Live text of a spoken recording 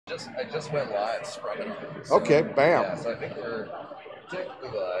I just went live, sprung it on. So, Okay, bam. yeah, so I think we're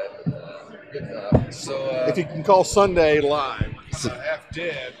technically live. Good enough. So, If you can call Sunday live, I'm half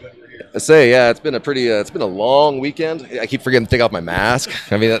dead, but we're here. I say, yeah, it's been a pretty, it's been a long weekend. I keep forgetting to take off my mask.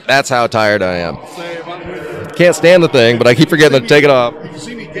 I mean, that's how tired I am. Say if I'm with you. Can't stand the thing, but I keep forgetting to take it off. If you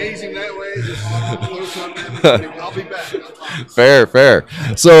see me gazing that way, just throw something at me. I'll be back. Fair, fair.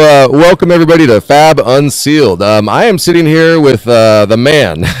 So, welcome everybody to Fab Unsealed. I am sitting here with the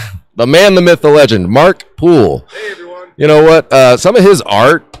man, the myth, the legend, Mark Poole. Hey, everyone. You know what? Some of his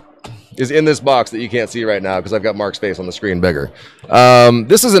art is in this box that you can't see right now because I've got Mark's face on the screen bigger.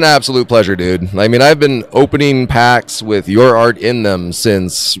 This is an absolute pleasure, dude. I mean, I've been opening packs with your art in them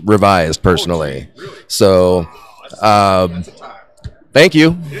since Revised, personally. So, thank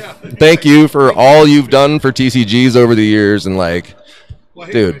you. Yeah. Thank you for all you've done for TCGs over the years. And, like, Well,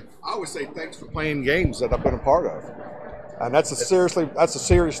 hey, dude. I always say thanks for playing games that I've been a part of. And that's a serious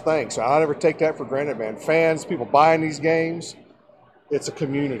thing. So I never take that for granted, man. Fans, people buying these games, it's a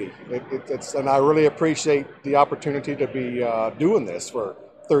community. And I really appreciate the opportunity to be doing this for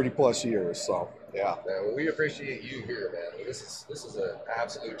 30 plus years. So, yeah. Well, we appreciate you here, man. This is an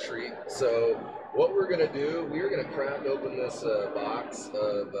absolute treat. So, what we're gonna do, we're gonna crack open this box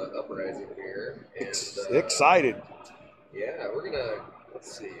of Uprising here. And, Excited. Yeah, we're gonna.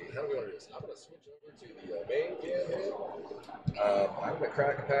 Let's see. How do we want to do this? I'm gonna switch over to the main cam. I'm gonna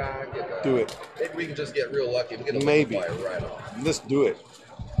crack a pack and Do it. Maybe we can just get real lucky. We get a Maybe. liquefier right off. Let's do it.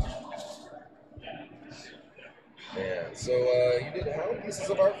 Yeah. So you did how many pieces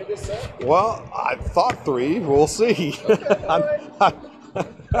of art for this set? Well, I thought 3. We'll see. Okay, all right.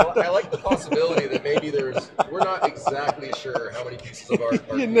 Well, I like the possibility that maybe we're not exactly sure how many pieces of art.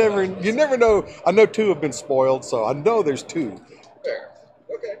 You never know. I know 2 have been spoiled, so I know there's 2. Fair.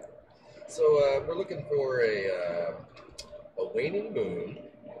 Okay. So we're looking for a waning moon.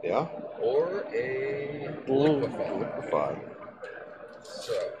 Yeah. Or a liquefy.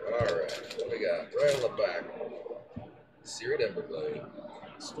 So, all right. What we got? Right on the back. Seared Emberblade.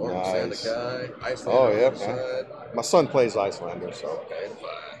 Storm Nice. Sandakai. Icelander. Oh, yeah. My son plays Icelander, so. Okay,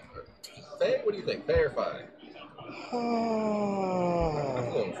 Faye, what do you think? Faye or Fi?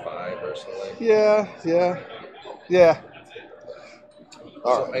 I'm going Fi, personally. Yeah.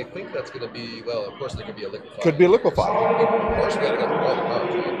 All right. I think that's going to be, well, of course, there could be a liquefy. Could be liquefy. Of course, we got to go through all the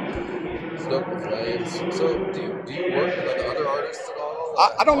cards, right? Stoke the Flames. So, do you work with other artists at all?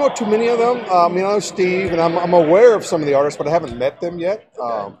 I don't know too many of them. I know Steve, and I'm aware of some of the artists, but I haven't met them yet.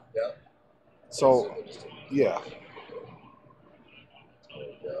 Yeah. So, yeah.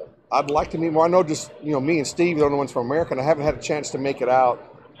 I'd like to meet more. I know just, me and Steve are the only ones from America, and I haven't had a chance to make it out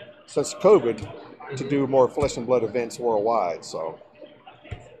since COVID to do more flesh and blood events worldwide. So.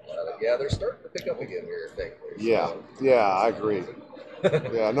 Yeah, they're starting to pick up again here, thankfully. Yeah, I agree.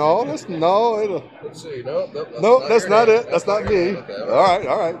 Yeah, let's see. Nope, that's not it. That's not me. Okay,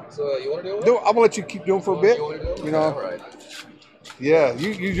 all right. So you want to do it? No, I'm gonna let you keep doing for a bit. You know. All right. Yeah,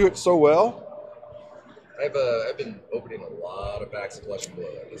 you do it so well. I've been opening a lot of packs of flesh and blood.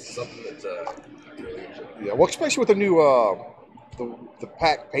 This is something that I really enjoy. Yeah, well, especially with the new the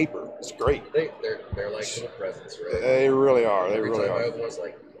pack paper, it's great. They're like little presents, right? They really are. They Every really time I are. open one, it's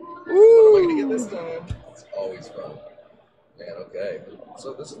like, what am I gonna get this time? It's always fun. Man, okay.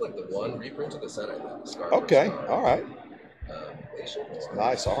 So this is like the one reprint of the set, I think. Okay, all right.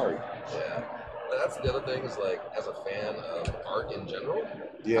 Nice art. Yeah. That's the other thing is, like, as a fan of art in general,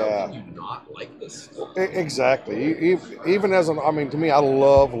 yeah. How can you not like this stuff? Exactly. Even as to me, I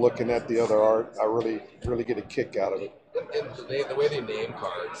love looking at the other art. I really, really get a kick out of it. And the way they name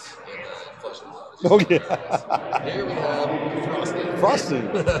cards in Flesh and Blood. Oh, yeah. Here we have Frosting.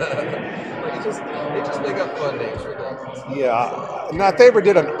 They just make up fun names for things. Yeah. Now, if they ever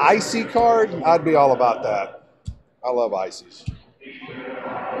did an icy card, I'd be all about that. I love ices.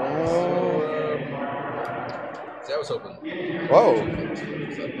 See, I was hoping. Whoa.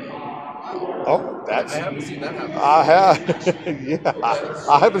 Oh, I haven't seen that happen. I have. Yeah.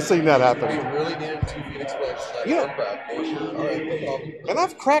 I haven't seen that happen. We really needed 2 Phoenix Flames. All right, no problem. And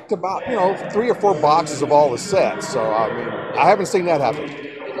I've cracked about, 3 or 4 boxes of all the sets. So, I haven't seen that happen.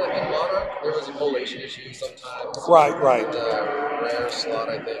 In Monarch, there was a collation issue sometimes. Right. Rare slot,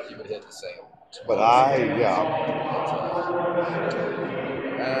 I think, you would hit the same. But Ash,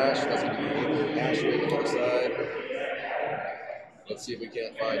 that's going to be Ash right on the other side. Let's see if we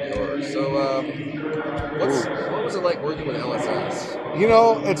can't find yours. So, what was it like working with LSS?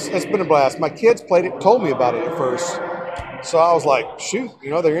 It's been a blast. My kids played it, told me about it at first. So I was like, shoot,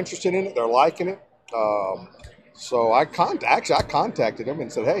 they're interested in it. They're liking it. So I contacted them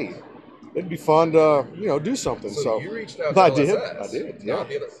and said, hey, it'd be fun to do something. So So you reached out to I LSS. did, yeah, Not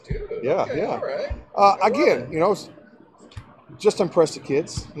the other dude. yeah, Okay, yeah. all right. I love Again, it. just impress the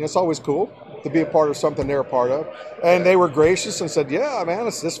kids. It's always cool to be a part of something they're a part of, and Yeah. they were gracious and said, "Yeah, man,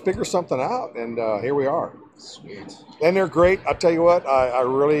 let's figure something out." And here we are. Sweet. And they're great. I tell you what, I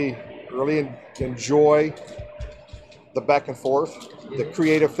really, really enjoy the back and forth, the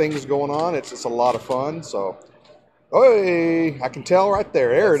creative things going on. It's a lot of fun. So, hey, I can tell right there.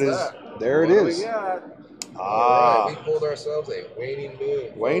 There What's it is. that? There it What do is. we got? All right, we Ah, pulled ourselves a waning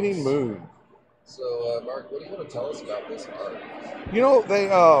moon. waning folks. moon. So, Mark, what do you want to tell us about this art? They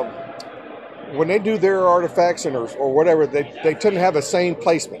when they do their artifacts or whatever, they tend to have the same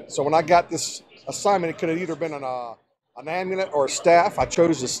placement. So when I got this assignment, it could have either been an amulet or a staff. I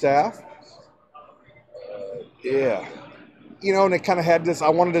chose the staff. Yeah. And it kind of had this. I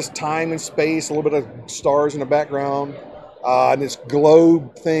wanted this time and space, a little bit of stars in the background, and this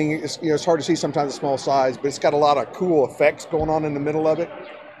globe thing. It's hard to see sometimes a small size, but it's got a lot of cool effects going on in the middle of it.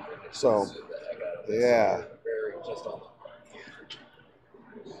 So, yeah. Very just on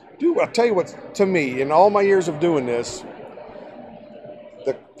Dude, I'll tell you what. To me, in all my years of doing this,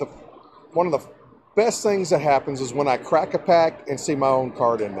 the one of the best things that happens is when I crack a pack and see my own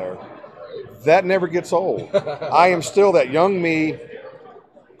card in there. That never gets old. I am still that young me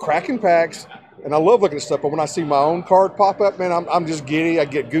cracking packs, and I love looking at stuff. But when I see my own card pop up, man, I'm just giddy. I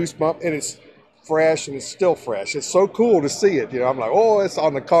get goosebumps, and it's fresh, and it's still fresh. It's so cool to see it. I'm like, oh, it's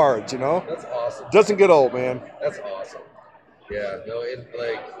on the cards. That's awesome. Doesn't get old, man. That's awesome. Yeah, no,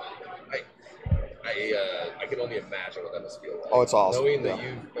 I can only imagine what that must feel like. Oh, it's awesome. Knowing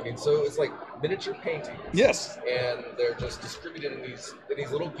that so it's like miniature paintings. Yes. And they're just distributed in these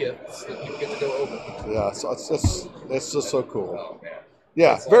little gifts that you get to go open. Yeah, so it's just so cool. Oh man.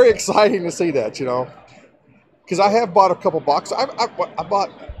 Yeah, That's very awesome. exciting to see that. Because I have bought a couple boxes. I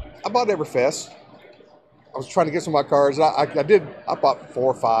bought Everfest. I was trying to get some of my cards. I bought 4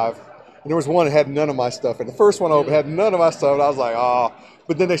 or 5, and there was one that had none of my stuff. And the first one over had none of my stuff. And I was like, oh.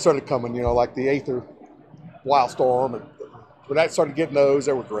 But then they started coming. Like the Aether Wildstorm, and when I started getting those,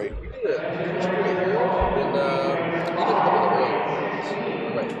 they were great. We did a here, and we did a couple of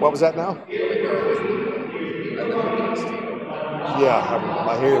early ones. What was that now? Yeah,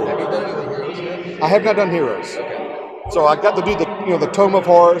 my Have you hero. done any of the heroes yet? I have not done heroes. Okay. So I got to do the Tome of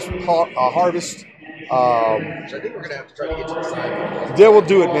Harvest. Which I think we're gonna have to try to get to the side. Yeah, we'll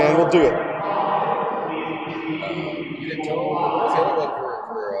do it, man. We'll do it. You did Tome. What was the other one for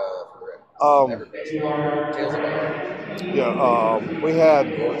Everfest? Tales of Iron. Yeah,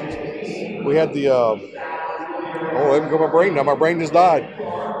 we had the let me go my brain now. My brain just died.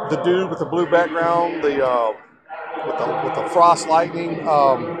 The dude with the blue background, with the frost lightning. I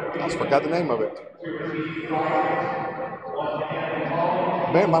just forgot the name of it.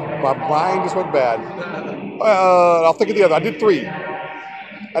 Man, my mind just went bad. I'll think of the other. I did 3,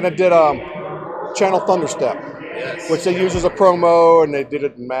 and I did Channel Thunderstep. Yes. Which they use as a promo, and they did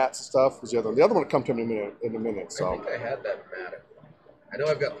it in mats and stuff. Was the other one? The other one will come to me in a minute. So. I think I had that mat. I know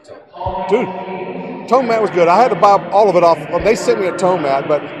I've got the Tome. Dude, Tome mat was good. I had to buy all of it off. Well, they sent me a Tome mat,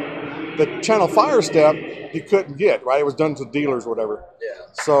 but the Channel Fire Step you couldn't get, right? It was done to dealers or whatever. Yeah.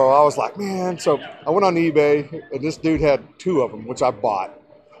 So I was like, man. So I went on eBay, and this dude had 2 of them, which I bought.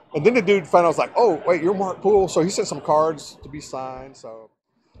 And then the dude found out, I was like, oh, wait, you're Mark Poole. So he sent some cards to be signed. So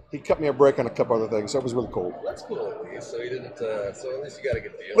he cut me a break on a couple other things. So it was really cool. Well, that's cool at least. So you didn't. So at least you got a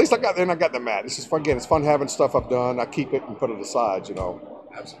good deal. At least I got the mat. It's just fun. Again, it's fun having stuff I've done. I keep it and put it aside.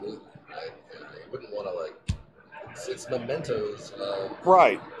 Absolutely. I wouldn't want to it's mementos.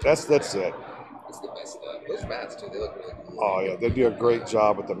 Right. That's it. It's the best stuff. Those mats too. They look really cool. Oh yeah, they do a great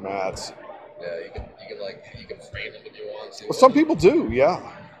job with the mats. Yeah, you can frame them if you want to. Well, some people do. Yeah.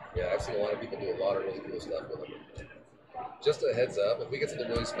 Yeah, I've seen a lot of people do a lot of really cool stuff with them. Just a heads up, if we get something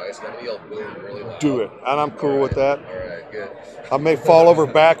really spicy, I'm gonna yell really loud. Do it, and I'm cool with that. All right, good. I may fall over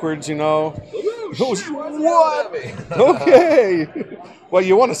backwards, Ooh, shoot, what? At me? Okay. Well,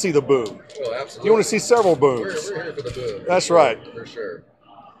 you want to see the boom. Oh, absolutely. You want to see several booms. We're here for the boom. That's right. For sure.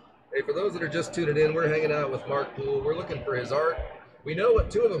 Hey, for those that are just tuning in, we're hanging out with Mark Poole. We're looking for his art. We know what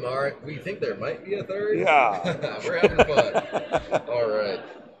 2 of them are. We think there might be a 3rd. Yeah. We're having fun. All right.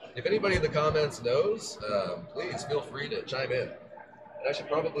 If anybody in the comments knows, please feel free to chime in. And I should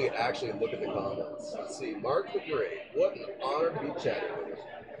probably actually look at the comments. Let's see. Mark the Great. What an honor to be chatting with you.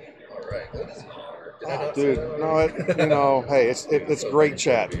 All right. That is an honor. Did I not say Dude, that? no, hey, it's so great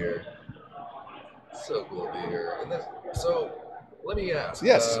chat. So cool to be here. And so let me ask.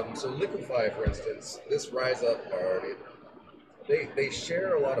 Yes. So Liquefy, for instance, this Rise Up card, they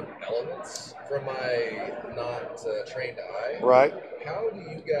share a lot of elements from my not trained eye. Right. How do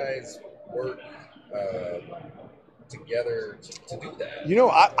you guys work together to do that? You know,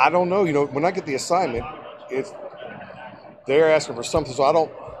 I don't know. You know, when I get the assignment, it's they're asking for something, so I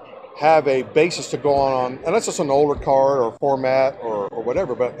don't have a basis to go on unless it's an older card or format or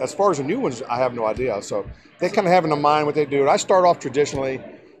whatever. But as far as the new ones, I have no idea. So they kind of have in mind what they do. I start off traditionally,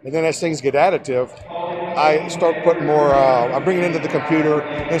 and then as things get additive, I start putting more. I bring it into the computer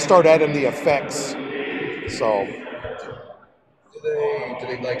and start adding the effects. So Do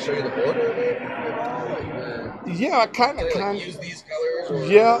they like show you the border maybe at all? yeah, I kind Do they like of. use these colors? Or?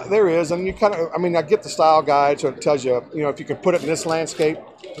 Yeah, there is, and you kind of. I mean, I get the style guide, so it tells you, if you can put it in this landscape,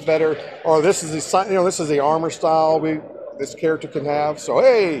 better. Or this is the, this is the armor style this character can have. So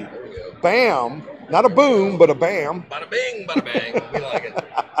hey, bam, not a boom, but a bam. Bada bing, bada bang. We like it.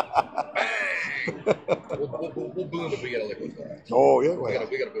 Bang. We'll boom if we get a liquefy. Oh yeah, we got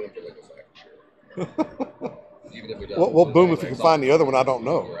a boom for liquefy for sure. Even if we don't. We'll boom if we can find the other one. I don't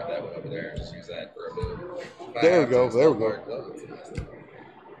know. We'll that one over there. Just use that for a boom. There we go. There we go.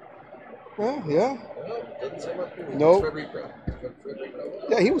 Yeah. No.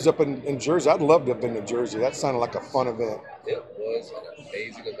 Yeah, he was up in Jersey. I'd love to have been in Jersey. That sounded like a fun event. It was an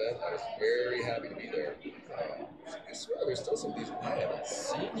amazing event. I was very happy to be there. I swear there's still some of these I haven't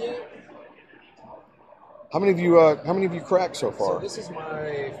seen yet. How many of you cracked so far? So this is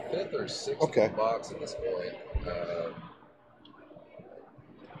my 5th or 6th box at this point.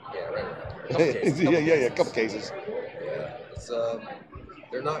 Yeah, right. Yeah, a couple cases. Yeah, it's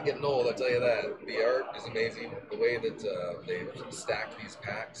they're not getting old, I'll tell you that. The art is amazing. The way that they stack these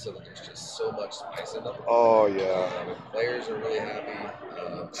packs so that there's just so much spice in them. Oh yeah. Players are really happy.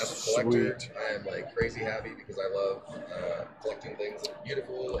 As a collector, I am like crazy happy because I love collecting things that are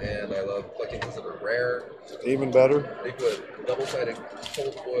beautiful and I love collecting things that are rare. Even better. They put double-sided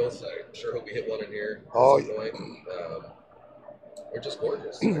cold foils. I sure hope we hit one in here. Oh yeah. They're just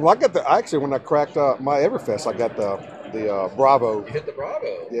gorgeous. Well, actually when I cracked my Everfest, I got the Bravo. You hit the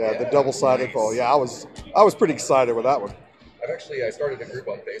Bravo. Yeah, the double-sided foil. Yeah, I was pretty excited with that one. I started a group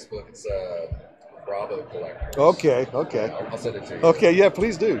on Facebook. It's Bravo Collectors. Okay. I'll send it to you. Okay, yeah,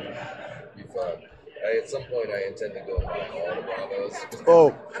 please do. At some point, I intend to go and buy all the Bravos.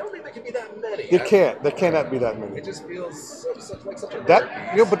 Oh, I don't think there can be that many. There cannot be that many. It just feels like such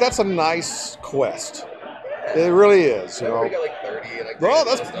a but that's a nice quest. It really is. I got like 30.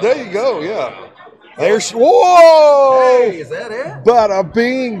 There you go. Yeah. There's whoa. Hey, is that it? Bada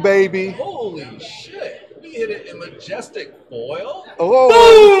bing, baby. Holy shit! We hit it in majestic foil.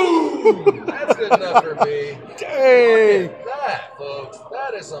 Oh. Boom! That's good enough for me. Dang. Look at that, folks.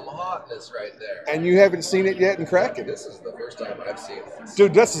 That is some hotness right there. And you haven't seen it yet in Kraken? This is the first time I've seen this.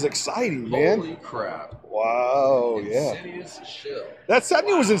 Dude, this is exciting, man. Holy crap. Wow, Insidious Shill. I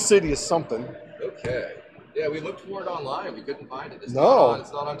knew it was Insidious something. Okay. Yeah, we looked for it online. We couldn't find it. It's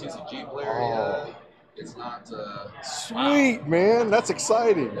not on TCG Player yet. It's not. Sweet, man. That's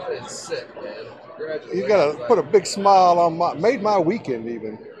exciting. That is sick, man. Congratulations. You gotta put a big smile on made my weekend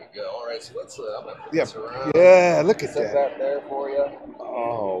even. There we go. All right, so let's. I'm gonna put this around. Yeah, look at Set that there for you.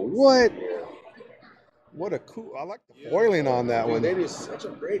 Oh, what? What a cool! I like the foiling on that one. They do such a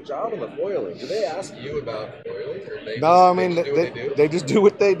great job on the foiling. Do they ask you about foiling, or they? No, I mean they just do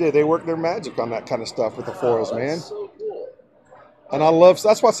what they do. They work their magic on that kind of stuff with the foils, man. That's so cool. And I love.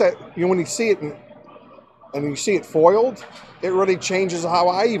 That's why I say, when you see it and you see it foiled, it really changes how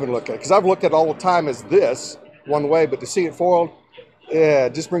I even look at it. Because I've looked at it all the time as this one way, but to see it foiled, yeah,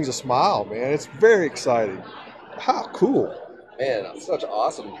 it just brings a smile, man. It's very exciting. How cool. Man, that's such an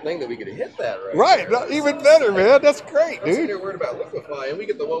awesome thing that we could hit that right. Even better, man. That's great, dude. You're worried about liquefy, and we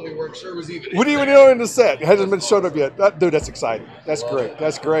get the one we weren't sure was even. What even in the set? It hasn't been showed up yet. Dude, that's exciting. That's great.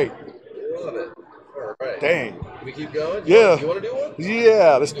 That's great. Love it. All right. Dang. Can we keep going? Yeah. You want to do one?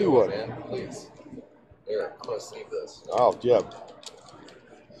 Yeah, let's do one. Man, please. There, I'm gonna save this. Oh, yeah.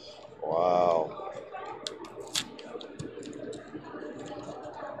 Wow.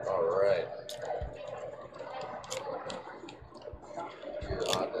 All right.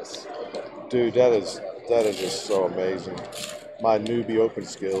 Hotness. Okay. Dude, that is just so amazing. My newbie open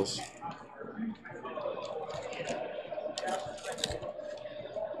skills.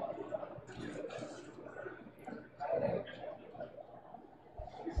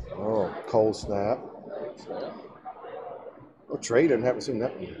 Oh, cold snap. Oh, trading, haven't seen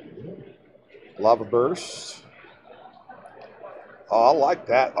that one. Lava burst. Oh, I like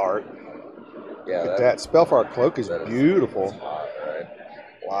that art. Yeah, look at that. Spellfire cloak is beautiful. Hot, right?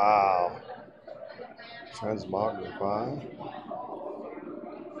 Wow. Transmogrify.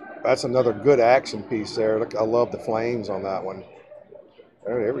 That's another good action piece there. Look, I love the flames on that one.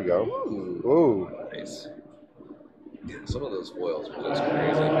 There we go. Ooh. Ooh. Nice. Some of those foils are just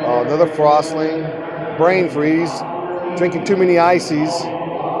crazy. Oh, another Frostling. Brain freeze. Drinking too many ices.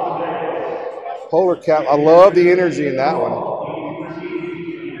 Polar cap. I love the energy in that one.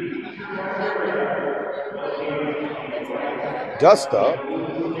 Dust up.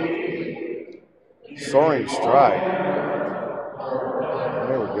 Soaring Strike.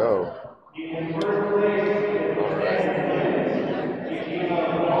 There we go.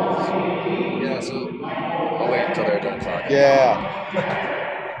 Yeah, so I'll wait until they're done talking.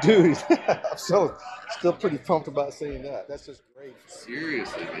 Yeah. Dude, I'm still pretty pumped about seeing that. That's just great.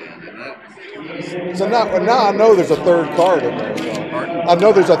 Seriously, man. And that So now I know there's a third card in there. So. I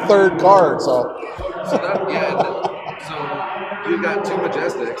know there's a third card, so. So that, yeah, so you got two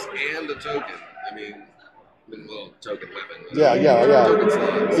Majestics and a token. I mean, well, token weapon. Yeah. Token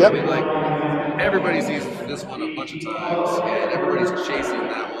slots. Yep. I mean, like, everybody sees this one a bunch of times, and everybody's chasing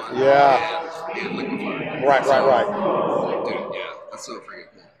that one. Yeah. And Liquefy. Right. Dude, yeah, that's so freaking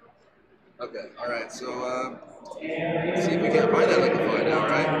cool. Okay, alright, so, let's see if we can't find that Liquefy now,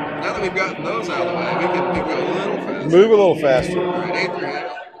 right? Now that we've gotten those out of the way, we can go a little faster. Move a little faster. Alright, Aether Hail.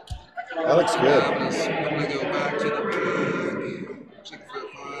 That looks good. I'm gonna go back to the check for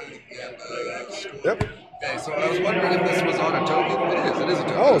and Yep. Okay, so I was wondering if this was on a token. It is a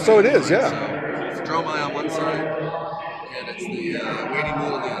token. Oh, so it is, yeah. So it's Dromai on one side, and it's the Waiting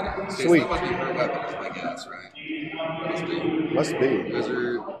Moon on the other. Okay, Sweet. So that must be her weapon, is my guess, right? Must be.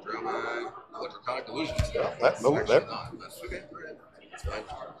 Wizard, Dromai, Electronic Illusions. Yeah, Actually not, but okay, all right. It's fine.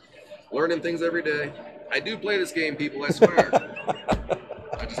 Learning things every day. I do play this game, people, I swear.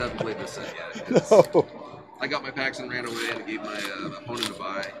 I just haven't played this set yet. No. I got my packs and ran away and gave my opponent a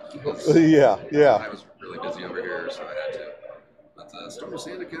buy. Yeah. I was really busy over here, so I had to. But Storm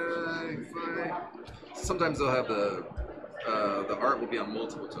Sandakai, fine. Sometimes they'll have the art will be on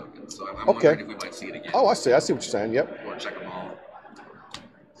multiple tokens, so I'm wondering if we might see it again. Oh, I see what you're saying. Yep. I want to check them all.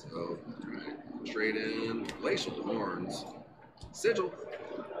 So, right. Trade in Glacial Horns, Sigil,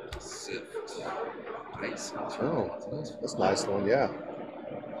 Sift, Ice. Oh, that's a nice one. Yeah.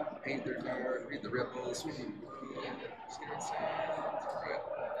 Paint their card, read the ripples, sweeping.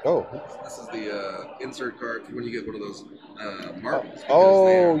 Oh. This is the insert card for when you get one of those marbles.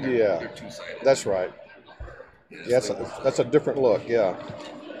 Oh, they're two-sided. That's right. Yeah, that's a different look. Yeah.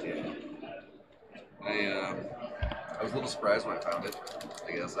 I was a little surprised when I found it.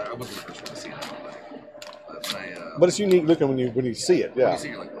 I guess I wasn't the first one to see it. But it's unique looking when you see it. Yeah. When you see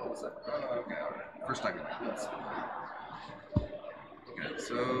it, you're like, oh, what's that? Oh, okay, all right. First time you're like, what's that? Okay,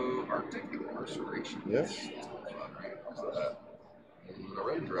 so Arctic Restoration. Yes.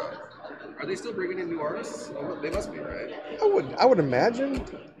 Narendra. Are they still bringing in new artists? Oh, they must be, right? I would imagine.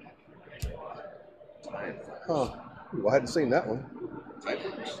 Time. Huh. Ooh, I hadn't seen that one. Time.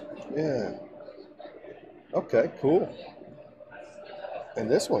 Yeah. Okay, cool. And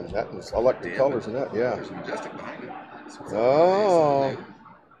this one, I like the colors in that. Yeah. There's a Majestic behind it. Oh.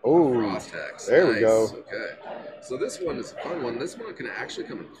 Oh. Cross-text. There we go. Okay. So this one is a fun one. This one can actually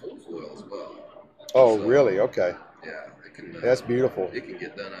come in cold foil as well. Oh, really? Okay. Yeah. It can, that's beautiful. It can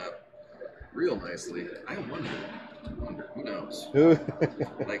get done up real nicely. I wonder who knows?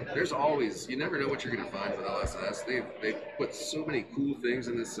 Like, there's always, you never know what you're going to find with LSS. They've put so many cool things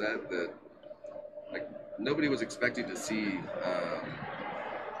in this set that, like, nobody was expecting to see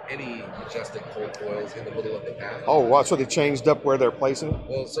any Majestic cold foils in the middle of the pack. Oh, wow. So they changed up where they're placing it?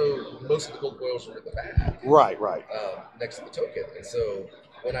 Well, so most of the cold foils were in the back. Right. Next to the token. And so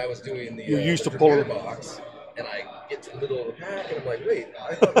when I was doing the you used the to pull it box, and I get to the middle of the pack, and I'm like, wait,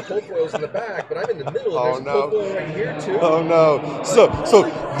 I thought the cold foil's in the back, but I'm in the middle, and there's a cold foil right here, too. Oh, no. So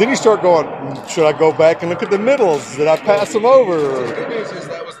then you start going, should I go back and look at the middles? Did I pass them over? So the good news is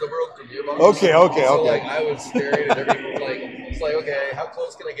that was the world premiere box. Okay. So, like, I was staring at every, like, it's like, okay, how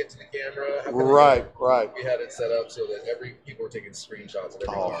close can I get to the camera? Right. We had it set up so that people were taking screenshots of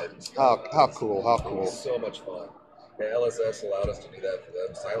every card. How cool. It was so much fun. And LSS allowed us to do that for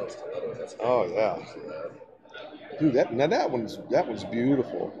them. Silence Stiletto. That's oh, yeah. Dude, that one's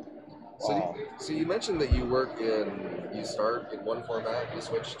beautiful. Wow. So you mentioned that you start in one format, you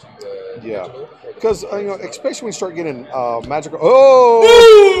switch to digital. Because especially when you start getting magical.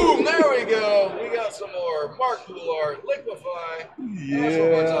 Oh, boom! There we go. We got some more Mark Poole art, Liquefy. Yeah, that's what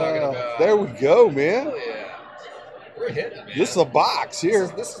we're talking about. There we go, man. Hell yeah. We're hitting, man. This is a box here.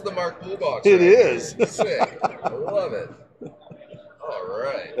 This is the Mark Poole box. It is. Sick. I love it. All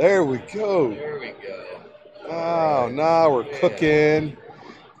right. There we go. Oh, now we're cooking.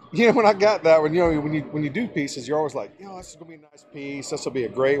 When I got that one, when you do pieces, you're always like, this is gonna be a nice piece. This will be a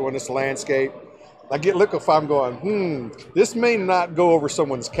great one. This landscape. I get liquefied. I'm going, this may not go over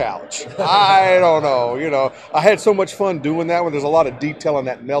someone's couch. I don't know. You know, I had so much fun doing that when there's a lot of detail on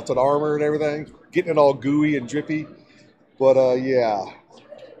that melted armor and everything, getting it all gooey and drippy. But yeah,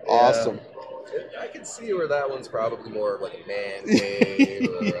 awesome. I can see where that one's probably more of like a man cave.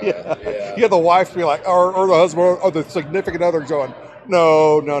 Or, yeah, the wife be like, or the husband or the significant other going,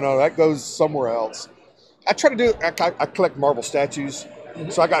 no, that goes somewhere else. I try to do. I collect marble statues,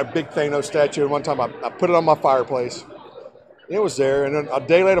 so I got a big Thanos statue. And one time I put it on my fireplace. It was there, and then a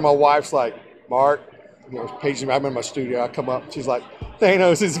day later, my wife's like, Mark, you know, paging me. I'm in my studio. I come up. She's like,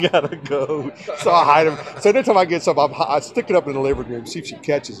 Thanos has got to go. So I hide him. So anytime I get something, I stick it up in the living room, see if she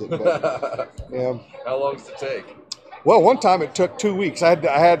catches it. But, yeah. How long does it take? Well, one time it took 2 weeks. I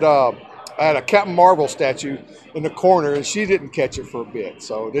had a Captain Marvel statue in the corner, and she didn't catch it for a bit.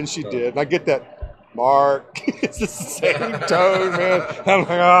 So then she did, and I get that. Mark, it's the same tone, man. I'm like,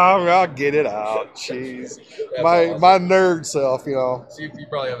 I'll get it out. Jeez, my nerd self, you know. So you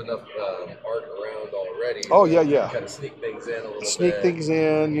probably have enough art around already. Oh yeah. Kind of sneak things in a little bit. Sneak things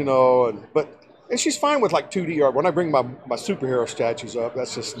in, you know, and she's fine with like 2D art. When I bring my superhero statues up,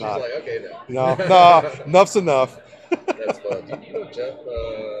 that's just She's not. Like, okay, no, enough's enough. That's fun. Do you know Jeff?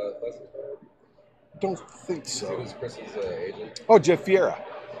 Don't think so. He was Chris's agent. Oh, Jeff Fiera.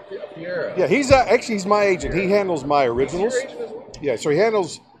 Yeah, he's actually he's my agent. He handles my originals. Yeah, so he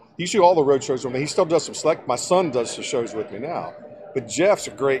used to do all the road shows with me. He still does some select. My son does some shows with me now. But Jeff's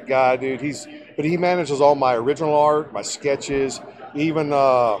a great guy, dude. But he manages all my original art, my sketches, even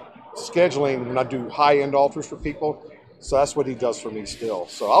scheduling when I do high-end altars for people. So that's what he does for me still.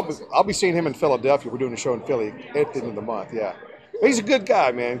 So I'll be seeing him in Philadelphia. We're doing a show in Philly at the end of the month. Yeah, he's a good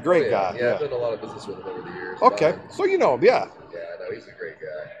guy, man. Great guy. Yeah, I've done a lot of business with him over the years. Okay, so you know him, yeah. Yeah, no, he's a great guy.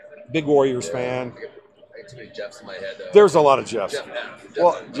 Big Warriors fan. I have too many Jeffs in my head, though. There's a lot of Jeffs. Jeff F.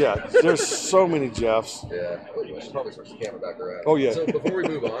 Well, yeah, there's so many Jeffs. Yeah, I should probably switch the camera back around. Oh, yeah. So before we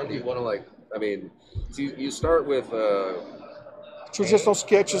move on, do you want to so you start with traditional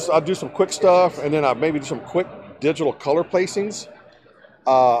sketches. I'll do some quick stuff, and then I maybe do some quick digital color placings,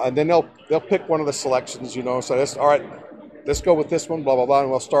 and then they'll pick one of the selections, you know. So that's all right. Let's go with this one, blah blah blah, and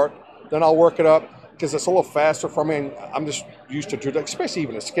we'll start. Then I'll work it up because it's a little faster for me. And I'm just used to, especially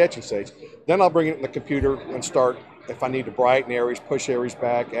even a sketching stage. Then I'll bring it in the computer and start. If I need to brighten areas, push areas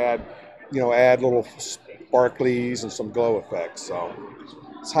back, add little sparklies and some glow effects. So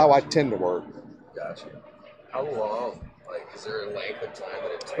it's how I tend to work. Gotcha. How long? Like, is there a length of time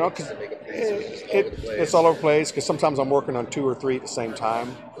that it takes to make a piece? It's all over the place because sometimes I'm working on 2 or 3 at the same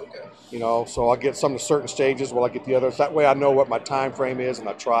time. Okay. You know, so I'll get some to certain stages while I get the others. That way I know what my time frame is, and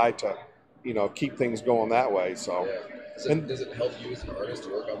I try to, you know, keep things going that way. So, yeah. Does it help you as an artist to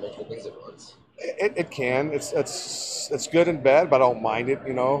work on multiple things at once? It can. It's good and bad, but I don't mind it.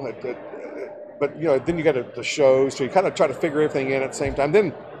 You know, but you know, then you got the shows, so you kind of try to figure everything in at the same time.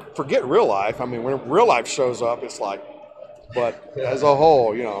 Then forget real life. I mean, when real life shows up, it's like, but as a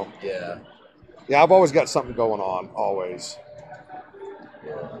whole, you know. Yeah. Yeah, I've always got something going on, always.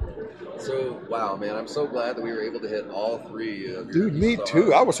 Yeah. So, wow, man, I'm so glad that we were able to hit all 3 of your Dude, me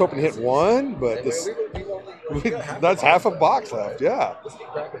too. I was hoping to hit one, but that's half a box left. Yeah. Let's keep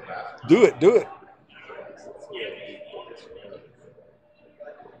cracking that. Do it. Just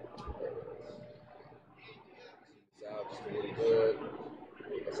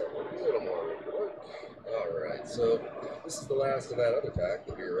a little bit. A little more. All right. So this is the last of that other pack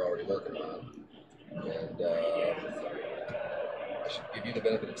that we were already working on, and I should give you the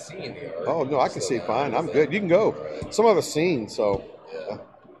benefit of seeing the art. Oh no, I can see it fine. I'm good. You can go. Right. Some of us seen, so. Yeah.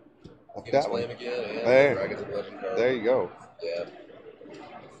 Like that one. Again, and there. Dragons of Legend card. There you go. Yeah.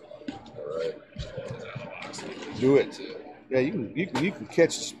 All right. Do it. Yeah, you can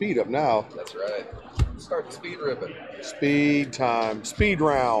catch the speed up now. That's right. Start the speed ripping. Speed time. Speed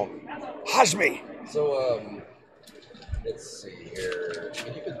round. Hajme. So let's see here.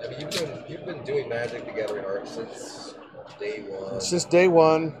 You've been doing Magic the Gathering art since day one. Since day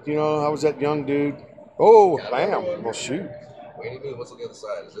one, you know, I was that young dude. Oh, bam! Well, shoot. Wait a minute. What's on the other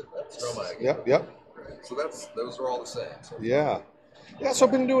side? Is it that's Stromai again? Yep. So those are all the same. So. Yeah. So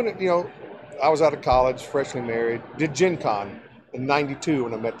I've been doing it. You know, I was out of college, freshly married. Did Gen Con in '92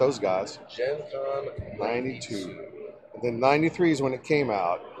 when I met those guys. Gen Con '92. And then '93 is when it came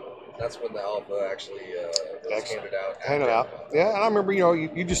out. That's when the alpha actually was handed out. Yeah, and I remember, you know,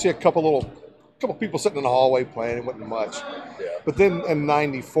 you just see a couple people sitting in the hallway playing. It wasn't much. Yeah. But then in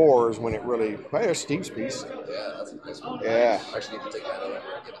 '94 is when it really. Hey, there's Steve's piece. Yeah, that's a nice one. Yeah. I actually need to take that over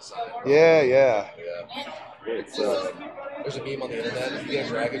and get it signed. Yeah. It's there's a meme on the internet. If you get a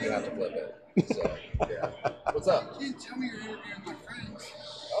dragon, you have to flip it. So yeah. What's up? You didn't tell me you're interviewing my friends.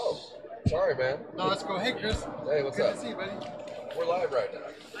 Oh. Sorry, man. No, let's go. Hey, Chris. Hey, what's Good up? to see you, buddy. We're live right now.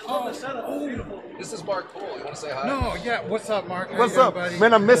 Oh, This is Mark Poole. You want to say hi? no, yeah. What's up, Mark? How What's you doing, up, buddy?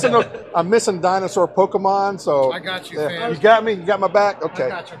 man? I'm missing dinosaur Pokemon. So I got you, yeah. fam. You got me. You got my back. I Okay.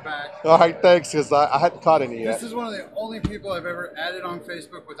 got your back. All right. Thanks, because I hadn't caught any yet. This is one of the only people I've ever added on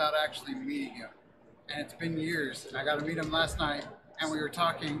Facebook without actually meeting him, and it's been years. I got to meet him last night, and we were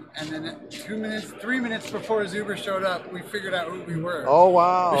talking, and then 3 minutes before his Uber showed up, we figured out who we were. Oh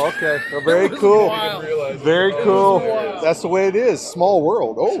wow. Okay. Well, very was cool. wild. Very It cool. was wild. That's the way it is. Small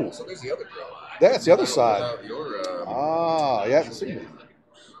world. Oh, So there's the other girl. that's the other side. Your, Ah, you haven't seen it.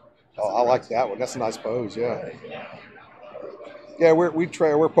 Oh, I like that one. That's a nice pose. Yeah. Yeah, we're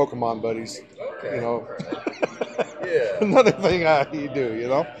Pokemon buddies. okay. You know, Yeah. another thing you do. You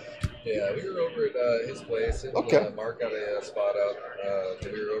know. Yeah, we were over at his place, and Okay. Mark got a spot out.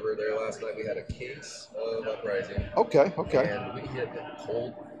 We were over there last night. We had a case of Uprising, Okay. Okay. and we hit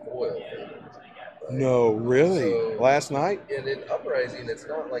cold foil. No, really. So- Last night. And in Uprising, it's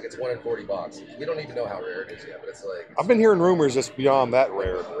not like it's 1 in 40 boxes. We don't even know how rare it is yet, but it's like I've been hearing rumors it's beyond that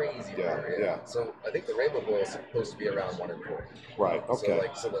rare. crazy Yeah, rare. yeah. So I think the rainbow foil is supposed to be around 1 in 40. Right. Okay.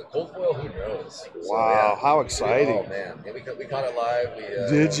 So the cold foil, who knows? So, Wow, how Oh exciting. man, yeah, we caught it live. We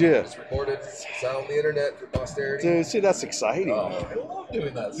Did ya? Just recorded, it's out on the internet for posterity. Dude, see, that's exciting. Oh, I love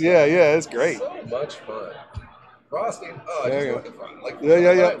doing that. Stuff. Yeah, yeah, it's great. So much fun. Frosting, oh, I There just you look at fun. Like,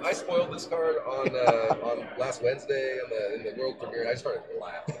 Yeah. I spoiled this card on last Wednesday in the world premiere, and I started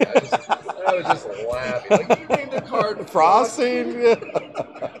laughing. I was just laughing. Like, you named a card Frosting. Yeah.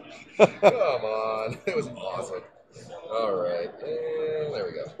 Come on, it was awesome. All right, and there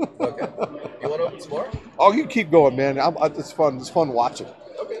we go. Okay, you want to open some more? Oh, you keep going, man. It's fun. It's fun watching.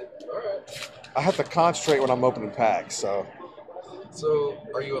 Okay, all right. I have to concentrate when I'm opening packs. So So,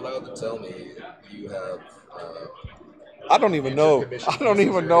 are you allowed to tell me you have? I don't even know. I don't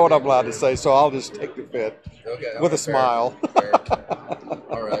even know what I'm allowed to say. So I'll just take the fit Okay, with a fair. smile. Fair.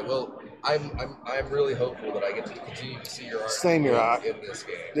 All right. Well, I'm really hopeful that I get to continue to see your art Same here. in this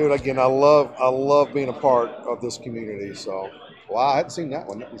game. Dude, again, I love being a part of this community. So wow, I hadn't seen that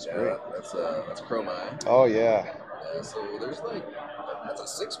one. That was great. Yeah, that's Chromine. Oh yeah, Yeah, so there's like that's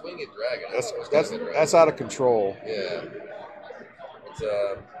a 6-winged dragon. I that's thought it was that's gonna be a that's dragon. out of control. Yeah. It's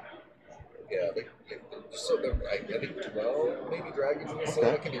yeah. So I think 12 maybe dragons in the set.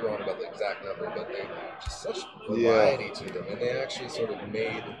 Okay. I could be wrong about the exact number, but there's just such Yeah. variety to them, and they actually sort of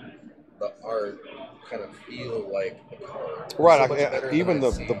made the art kind of feel like a card. Right, So much better than even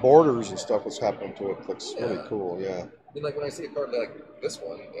I've the seen. borders and stuff that's happening to it looks really Yeah. cool. Yeah, I mean, like when I see a card like this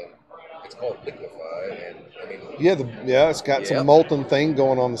one, and it's called Liquefy, and I mean, yeah, it's got Yep. some molten thing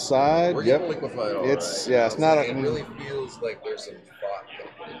going on the side. we're Yep. getting liquefied all It's- right. yeah, it's not a- It really feels like there's some thought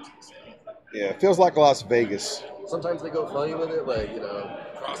put into this. Yeah, it feels like Las Vegas. Sometimes they go funny with it, like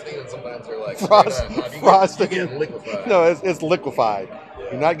frosting, and sometimes they're like Frosting. You're getting liquefied. No, it's liquefied.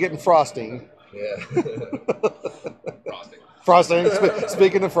 Yeah. You're not getting frosting. Yeah. Frosting. Frosting.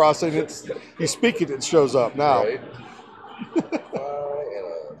 Speaking of frosting, you speak it, it shows up now. Right. And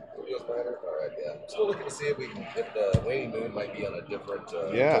a Studios banner. All right, yeah. I'm still looking to see if the waning moon might be on a different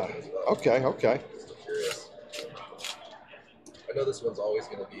Yeah. token as well. Okay. Still curious. I know this one's always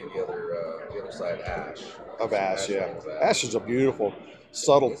going to be the other side, Ash. Of Ash, yeah. Rings of Ash is a beautiful,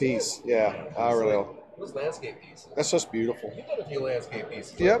 subtle piece. Yeah, I really. Those landscape pieces. That's just beautiful. You've done a few landscape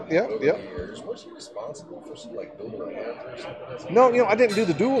pieces. Yep, over yep. the years. Weren't you responsible for some like dual lands or something? No, I didn't do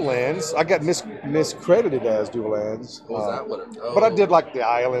the dual lands. I got miscredited as dual lands. Was that what? But I did like the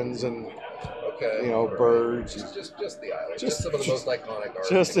islands and Okay. all right. Birds. Just the island. Just- Just some of the most iconic art.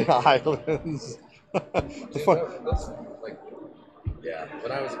 just the islands. Dude, that's, like, yeah.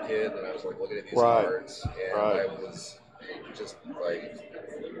 When I was a kid and I was like looking at these Right. cards, and Right. I was just like,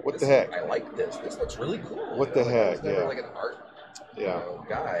 What this- the heck? I like this. This looks really cool. What the Like, I heck, was never yeah. like an art Yeah.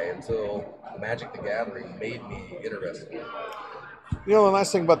 guy until Magic the Gathering made me interested. The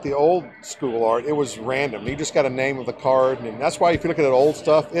nice thing about the old school art, it was random. You just got a name of the card, and that's why if you look at that old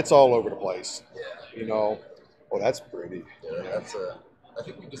stuff, it's all over the place. Yeah. Oh, that's pretty. Yeah, that's I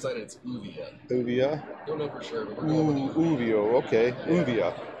think we decided it's Uvia. Uvia. Don't know for sure, but we're going with Uvia. Uvio. Okay.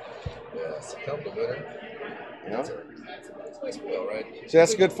 Uvia. Yeah, Succumb to Winter. Yeah. It's a nice foil, right? See,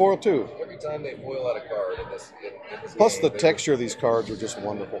 that's a good foil too. Every time they foil out a card in this Plus, game, the they- texture of these cards are just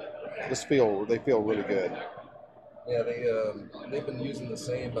wonderful. They feel really good. Yeah, they've been using the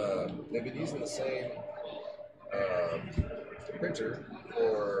same printer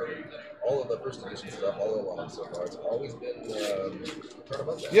for all of the first edition stuff all along so far. It's always been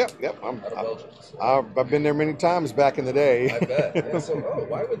Tournament. Yep. Out of Belgium. So. I've been there many times back in the day. I bet. Yeah, so,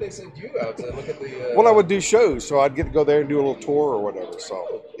 why would they send you out to look at the? Well, I would do shows, so I'd get to go there and do a little tour or whatever.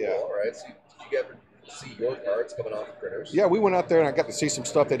 So yeah. All right. So you get to see your cards coming off the printers. Yeah, we went out there and I got to see some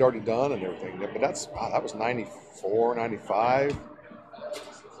stuff they'd already done and everything. But that was 94, 95.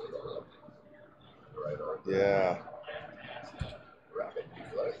 Right on. Yeah. Rapid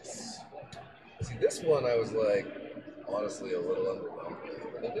reflex. See, this one I was like, honestly, a little underwhelmed with.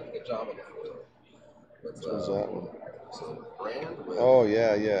 But they did a good job on the foil. But, What was that one? So brand with Oh,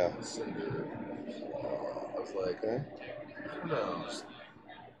 yeah. Cinder. I was like, Okay. I don't know. Just,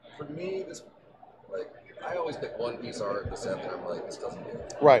 for me, this, like, I always pick one piece of art in the set that I'm like, this doesn't do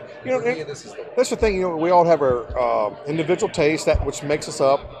it. Right. You For know, me, this is the one. that's the thing. You know, we all have our individual taste, that which makes us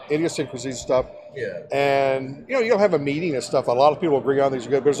up, idiosyncrasies and stuff. Yeah. And you know, you'll have a meeting and stuff. A lot of people agree on these are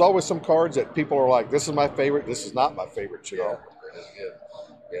good, but there's always some cards that people are like, "This is my favorite. This is not my favorite." You know. It is good.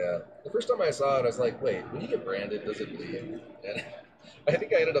 Yeah. The first time I saw it, I was like, "Wait, when you get branded, does it bleed?" And I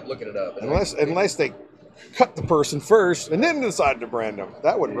think I ended up looking it up. And Unless they cut the person first and then decide to brand them,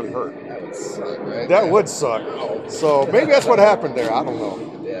 that would really hurt. That would suck, right? That would suck. So maybe that's what happened there. I don't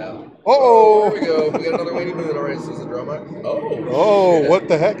know. Yeah. Oh, here we go. We got another waiting moon. All right, so this is a drama. Oh, what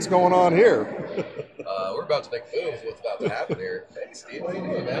the heck's going on here? We're about to make moves. What's about to happen here? Hey, Steve, how you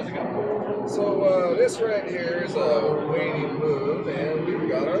doing, man? So this right here is a waiting moon, and we've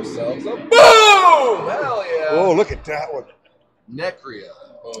got ourselves a boom! Hell yeah! Oh, look at that one. Necria.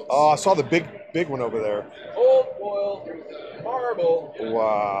 Folks. Oh, I saw the big one over there. Old foil, marble,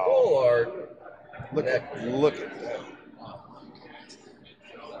 Wow. full art. Look at that.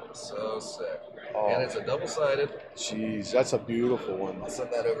 So sick. Oh. And it's a double-sided. Jeez, that's a beautiful one. I'll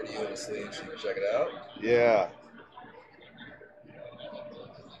send that over to you in a sleeve so you can check it out. Yeah.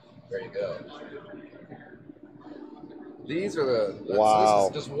 There you go. These are Wow.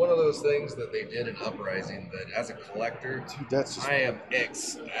 This is just one of those things that they did in Uprising that as a collector, Dude, that's just, I am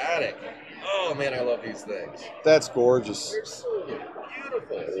ecstatic. Oh man, I love these things. that's gorgeous. They're so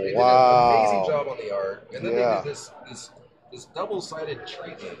beautiful. They Wow. did an amazing job on the art. And then Yeah. they did this double-sided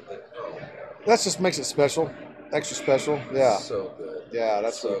treatment that That just makes it special, extra special. Yeah. so good. Yeah,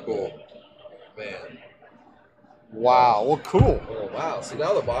 that's so really cool. good. Man. Wow. Well, cool. Oh wow. So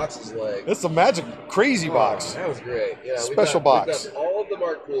now the box is like It's a magic crazy box. That was great. Yeah, Special we've box. got all of the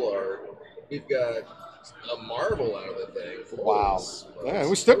Mark Poole art. We've got a marble out of the thing. Wow. Holy Man, we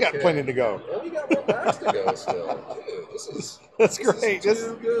smokes. still got Okay. plenty to go. Well, we got more packs to go still. Dude, That's this great. Is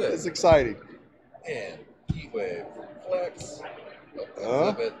too good. It's exciting. Man, heat wave, flex.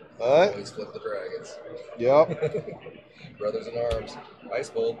 Uh, Flip it. what? Always flip the dragons. Yep. Brothers in arms. Ice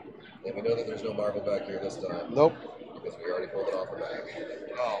bolt. And we know that there's no marble back here this time. Nope. Because we already pulled it off the back.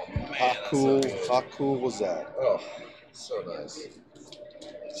 Oh man, How that's cool? so good. How cool was that? Oh, so nice.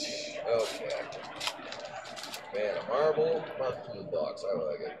 Okay. Man, a marble Mark Poole box. I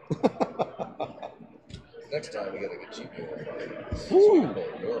like it. Next time we gotta get cheap Woo. your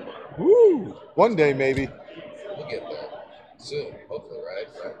marble. Woo! One day maybe. We'll get there. Soon, hopefully, right?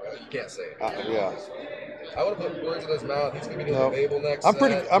 Right. You can't say it. Yeah. I want to put words in his mouth. He's gonna be doing No. the Babel next.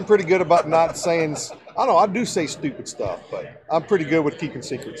 I'm pretty good about not saying. I don't know. I do say stupid stuff, but I'm pretty good with keeping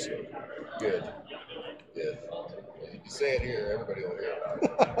secrets. Good. If you say it here, everybody will hear about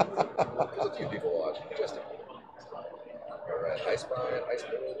it. There's a few people watching. Just a few. All right, Ice Spine, Ice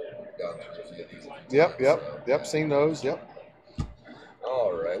Pool. Got just get these. Yep. Seen those. Yep.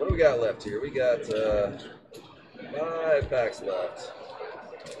 All right, what do we got left here? We got 5 packs left.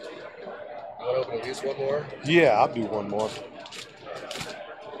 You want to open at least one more? Yeah, I'll do one more.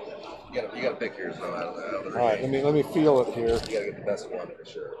 You gotta pick yours though out of the All right. Let me feel it here. You gotta get the best one for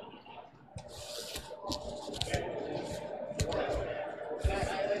sure.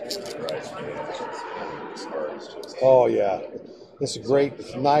 Oh yeah, it's a great,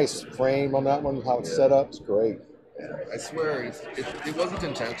 it's nice frame on that one. How it's set up, it's great. I swear, it wasn't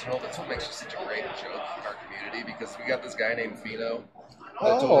intentional. That's what makes you such a great joke in our community because we got this guy named Fino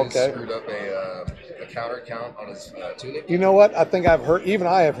that totally screwed up a counter count on his tunic. You know what? I think I've heard. Even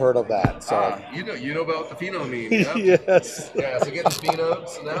I have heard of that. So you know about the Fino meme, yeah? yes. Yeah, so getting Fino.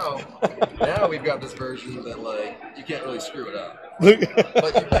 So now we've got this version that like you can't really screw it up. But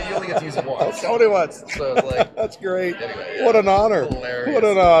you only get to use it once. Only once. So it's like that's great. Anyway, yeah. What an honor. Hilarious. What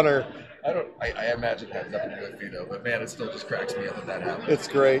an honor. I imagine it had nothing to do with Fino, but man, it still just cracks me up that that happened. It's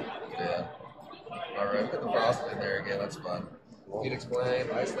great. Yeah. All right, put the frost in there again. That's fun. Phoenix Flame,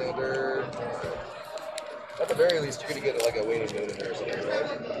 Icelander. At the very least, you're gonna get like a waiting moon in there or something,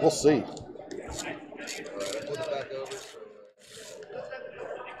 right? We'll see. All right, I'll flip it back over.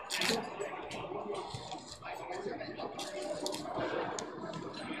 So,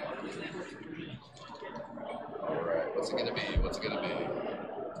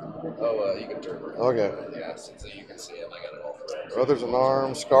 Okay. Yes, so you can see them. I got it all through. Brothers in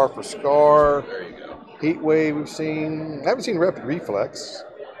Arms, Scar for Scar. There you go. Heat Wave we've seen. I haven't seen Rapid Reflex.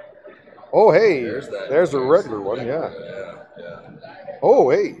 Oh, hey. There's a regular one, yeah. Yeah. Oh,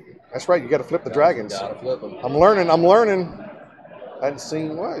 hey. That's right. You got to flip the dragons. Gotta flip them. I'm learning. I hadn't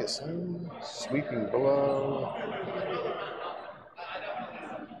seen what is Sweeping Blow.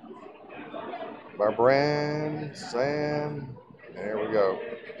 Barbran, Sam. There we go.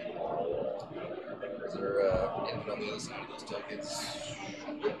 Is there anything on the other side of those tokens?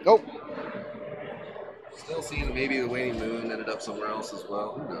 Nope. Still seeing maybe the Waning Moon ended up somewhere else as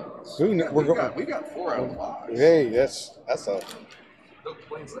well. Who knows? We got 4 out of 5. Hey, that's a No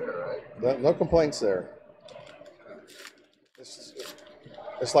complaints there, right? no complaints there.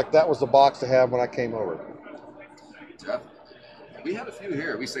 It's like that was the box to have when I came over. Definitely. We had a few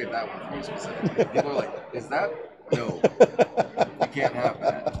here. We saved that one for you specifically. People are like, "Is that no? You can't have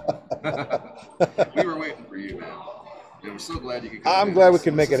that." We were waiting for you, man. And we're so glad you could come. I'm glad we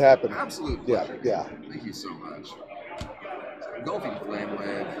can make it happen. Absolute Yeah, pleasure. yeah. Thank you so much. Engulfing Flame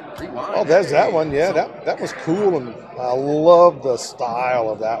Wave. Rewind. Oh, there's that one. Yeah, that was cool, and I love the style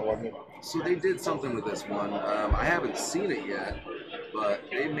of that one. So they did something with this one. I haven't seen it yet, but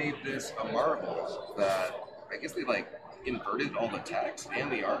they made this a marvel that I guess they like inverted all the text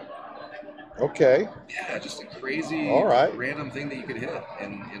and the art. Okay. Yeah, just a crazy, All right. random thing that you could hit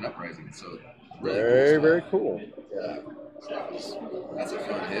in Uprising. So really Very cool cool. Yeah. That's a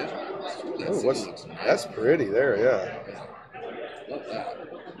fun hit. That Ooh, city looks nice. that's pretty there, yeah. Love that.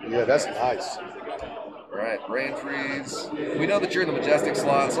 Yeah, that's nice. All right, Brain Freeze. We know that you're in the Majestic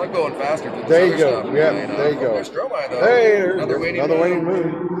slot, so I'm going faster for this There you other go. stuff. Yeah, You know. there you go. There's Stromai, though. Hey, there's another Waning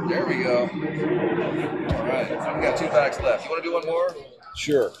Moon. There we go. All right, we got 2 packs left. You want to do one more?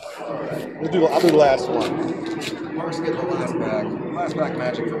 Sure. I'll do the last one. Mark's getting the last pack. Last pack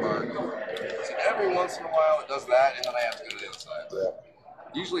magic for Mark. So every once in a while it does that, and then I have to go to the other side. Yeah.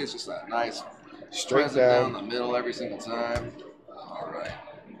 Usually it's just that nice Straight present down the middle every single time. All right.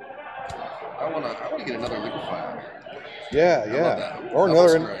 I wanna get another liquefier. Yeah, I yeah. love that. Or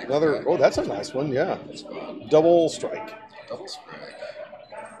Double another. strike. Oh, that's a nice one. Yeah. That's fun. Double strike. Double strike.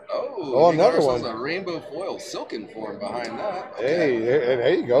 Oh, we got another ourselves one. A rainbow foil silken form behind that. Hey,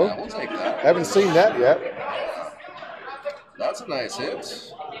 there you go. Yeah, we'll take that. Haven't seen that yet. That's a nice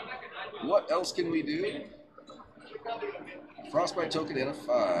hit. What else can we do? Frostbite token and a 5.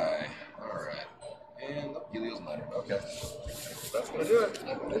 All right. And Helios Minor. Okay. That's going to do it.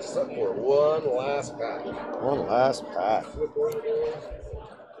 It's up for one last pack. One last pack.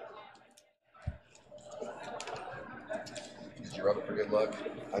 Did you rub it for good luck?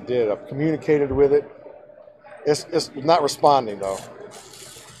 I did. I've communicated with it. It's not responding, though.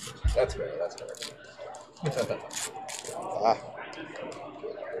 That's fair. That's fair. Ah.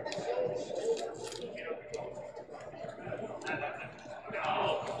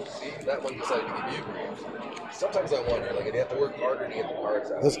 See, that one decided to give you grief. Sometimes I wonder, like, if you have to work harder to get the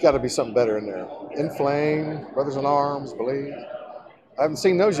cards out. There's got to be something better in there. Inflame, Brothers in Arms, Believe. I haven't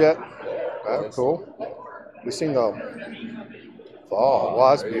seen those yet. Cool. We've seen the Fall.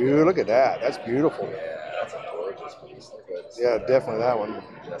 Wow, that's beautiful. Look at that. That's beautiful. Yeah, that's a gorgeous piece. Yeah, definitely that one.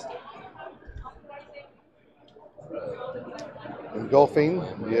 Majestic. Engulfing.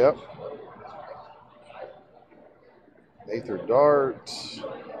 Yep. Aether Dart.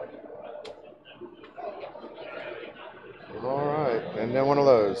 All right, and then one of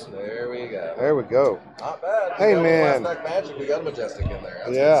those. There we go. There we go. Not bad. Hey, man. Last magic. We got a Majestic in there.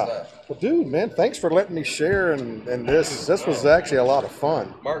 That's Yeah. good stuff. Well, dude, man, thanks for letting me share and this. This was actually a lot of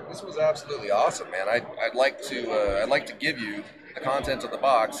fun. Mark, this was absolutely awesome, man. I'd like to give you the content of the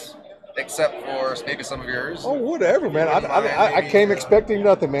box, except for maybe some of yours. Oh, whatever, man. I came expecting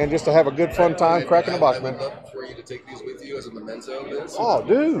nothing, man. Just to have a good, fun time cracking the box, I man. would love for you to take these with you as a memento of this. Oh,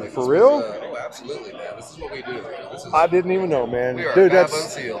 dude, Like, for this real? was, oh, absolutely, man. This is what we do. This is, I didn't even know, man. we are Dude, Fab that's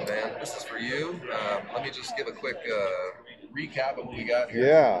Unsealed, man. This is for you. Let me just give a quick recap of what we got here.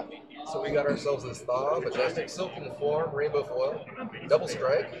 yeah. So we got ourselves this Thaw, Majestic, Silken Form, Rainbow Foil, Double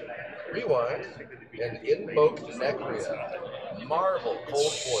Strike, Rewind, and Invoked Necria. Marble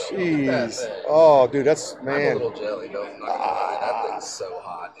Cold Foil. Look at that Jeez. thing. Oh, dude, that's I'm a man. little jelly, no, I'm not gonna lie. That thing's so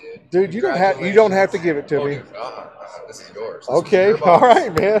hot, dude. Dude, you don't have to give it to Oh, me. dude, this is yours. This Okay, is your all box.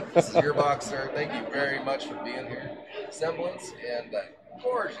 right, man. This is your box, sir. Thank you very much for being here. Semblance and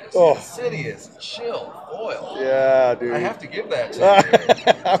gorgeous, Oh. insidious, chill foil. Yeah, dude. I have to give that to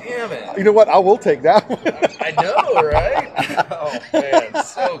you. Damn it. You know what? I will take that one. I know, right? Oh, man,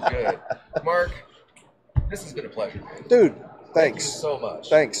 so good. Mark, this has been a pleasure, man. Dude, Thank you thanks. so much.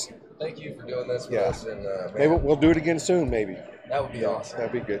 Thanks. Thank you for doing this with Yeah. us. And Maybe man, we'll do it again soon, maybe. that would be awesome.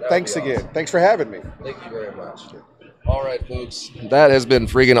 That'd be good. That would Thanks be again. awesome. Thanks for having me. Thank you very much. All right, folks. That has been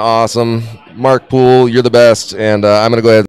freaking awesome. Mark Poole, you're the best. And I'm going to go ahead